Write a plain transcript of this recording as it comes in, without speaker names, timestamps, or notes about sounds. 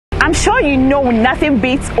I'm sure you know nothing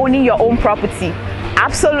beats owning your own property.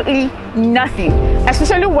 Absolutely nothing,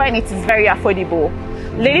 especially when it is very affordable.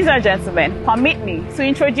 Ladies and gentlemen, permit me to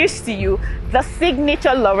introduce to you the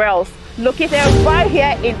signature Laurels located right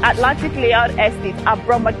here in Atlantic Layout Estate,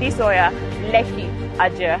 Abraham Adesanya, Lekki,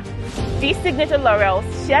 Ajah. These signature Laurels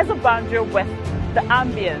shares a boundary with the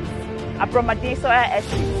ambience, Abraham Adesanya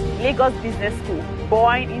Estate, Lagos Business School,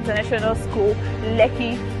 Boyne International School,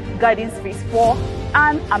 Lekki Gardens Phase 4,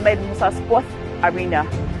 and Ahmed Musa Sports Arena.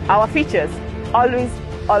 Our features, always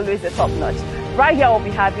a top notch. Right here we'll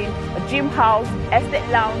be having a gym house, estate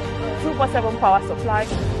lounge, 247 power supply,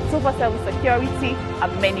 247 security,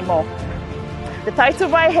 and many more. The title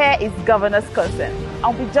right here is Governor's Consent.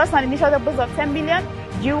 And with just an initial deposit of 10 million,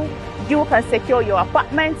 you can secure your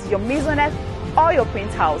apartment, your maisonette, or your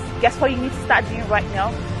penthouse. Guess what you need to start doing right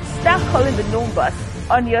now? Start calling the numbers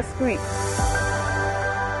on your screen.